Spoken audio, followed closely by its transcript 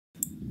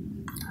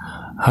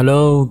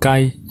Hello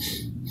guys,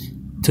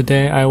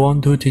 today I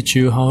want to teach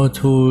you how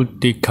to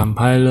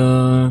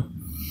decompile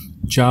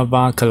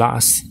Java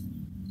class.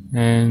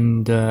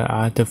 And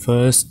at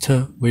first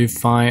we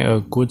find a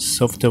good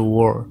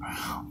software.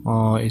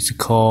 It's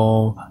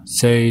called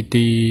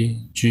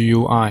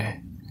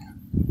JD-GUI.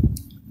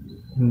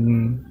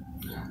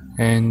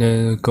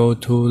 And go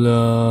to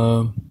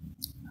the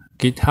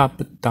GitHub,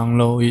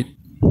 download it.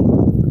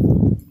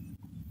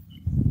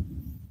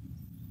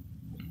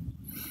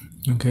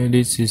 Okay,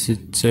 this is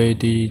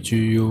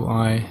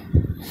JD-GUI,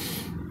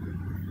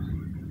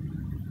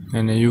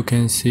 and you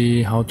can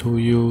see how to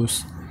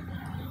use.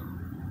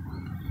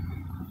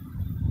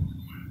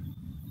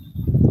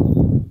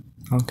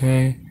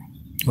 Okay,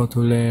 go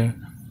to there.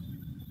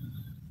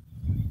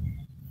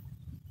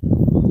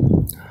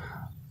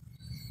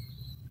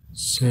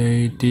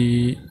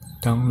 JD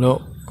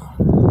download,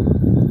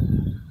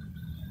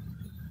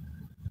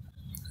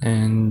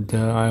 and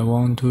I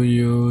want to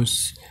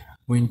use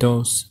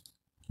Windows.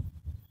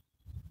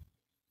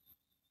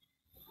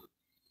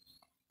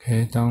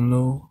 Okay,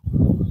 download.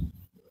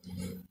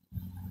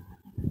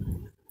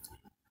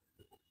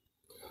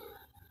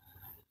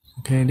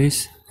 Okay,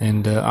 this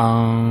and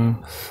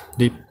on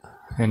lib,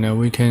 and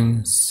we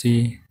can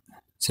see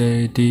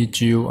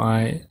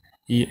JD-GUI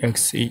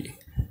exe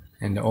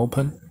and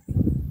open.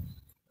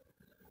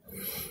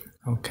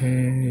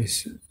 Okay,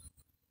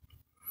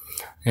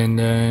 and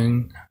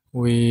then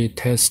we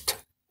test.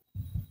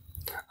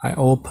 I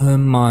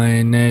open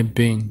my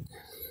NetBeans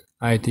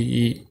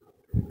IDE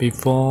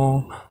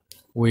before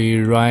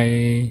we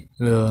write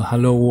the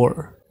hello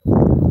world,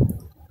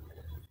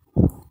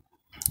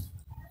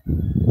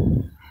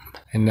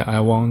 and I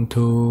want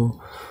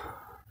to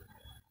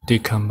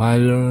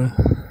decompile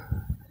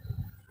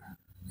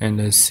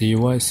and see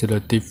what is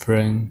the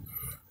different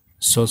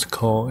source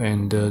code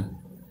and the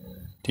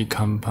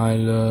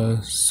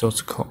decompiler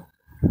source code.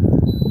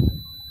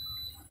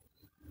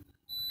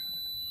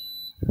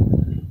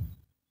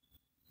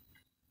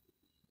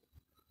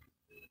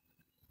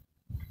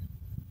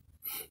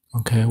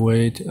 Okay,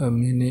 wait a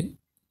minute.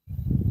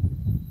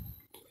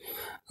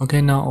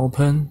 Okay, now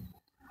open.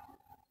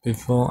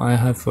 Before I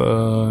have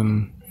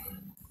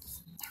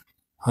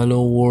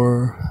hello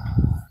world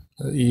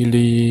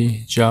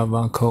easy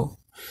Java code.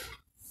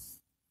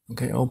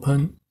 Okay,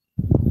 open.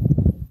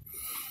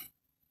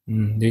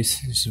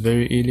 This is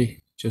very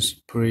easy.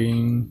 Just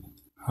print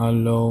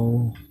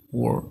hello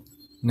world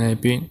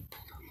NetBeans,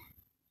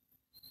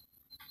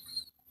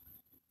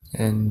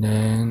 and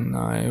then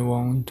I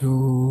want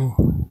to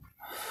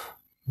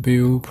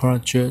build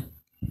project.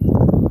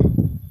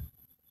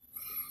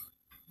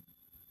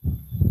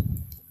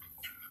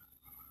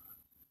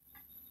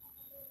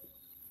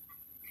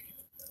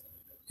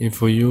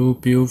 If you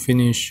build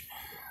finish,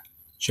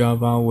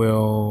 Java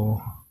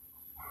will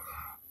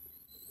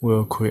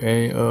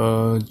create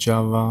a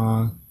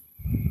Java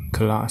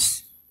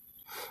class.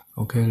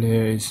 Okay,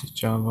 there is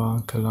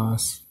Java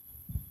class.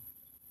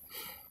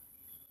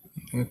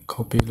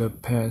 Copy the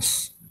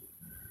path.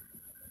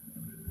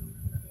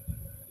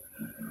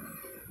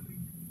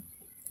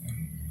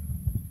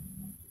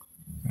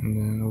 And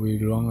then we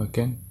run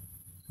again.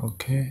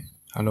 Okay,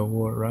 hello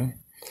world, right?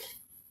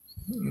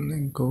 And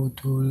then go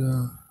to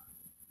the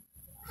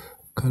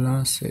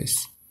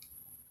classes,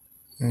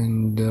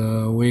 and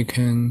we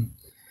can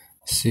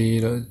see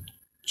the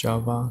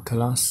Java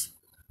class.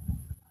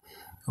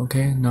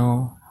 Okay,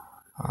 now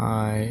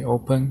I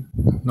open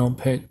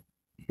Notepad.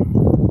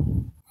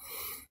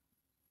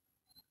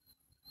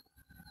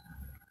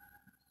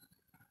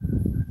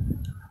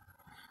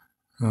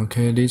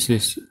 Okay, this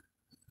is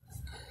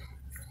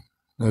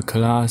the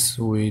class.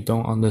 We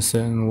don't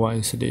understand what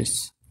is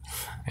this,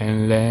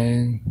 and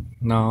then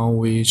now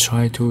we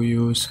try to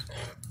use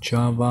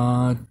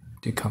Java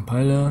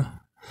decompiler.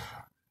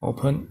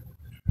 Open,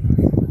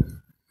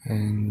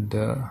 and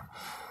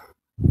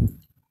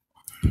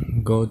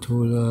go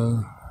to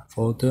the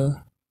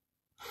folder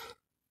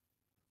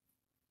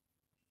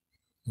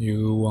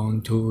you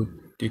want to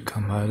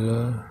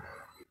decompiler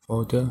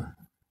folder.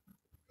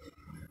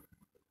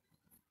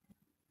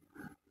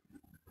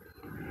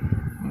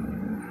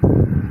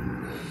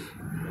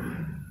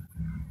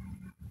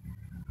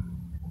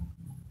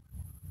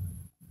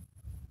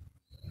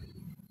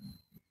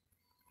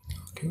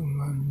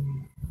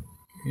 Document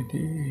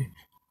JD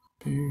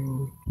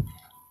build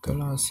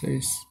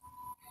classes.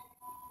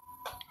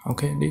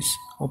 Okay, this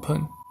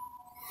open.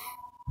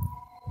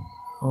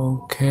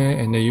 Okay,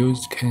 and you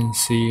can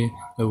see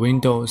the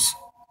Windows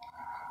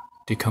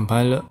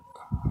decompiler.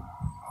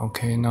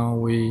 Okay, now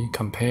we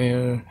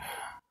compare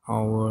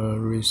our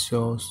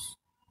results.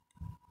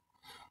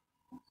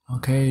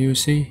 Okay, you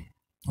see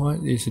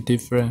what is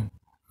different.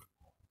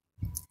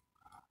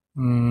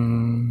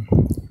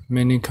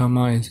 Many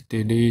commands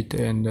delete,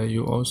 and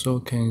you also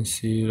can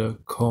see the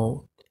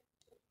code.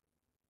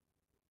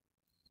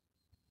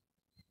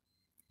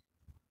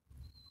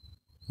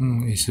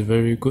 It's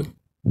very good.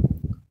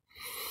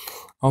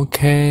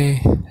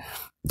 Okay,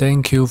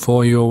 thank you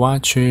for your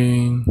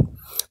watching.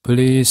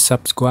 Please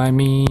subscribe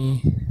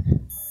me.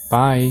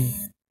 Bye.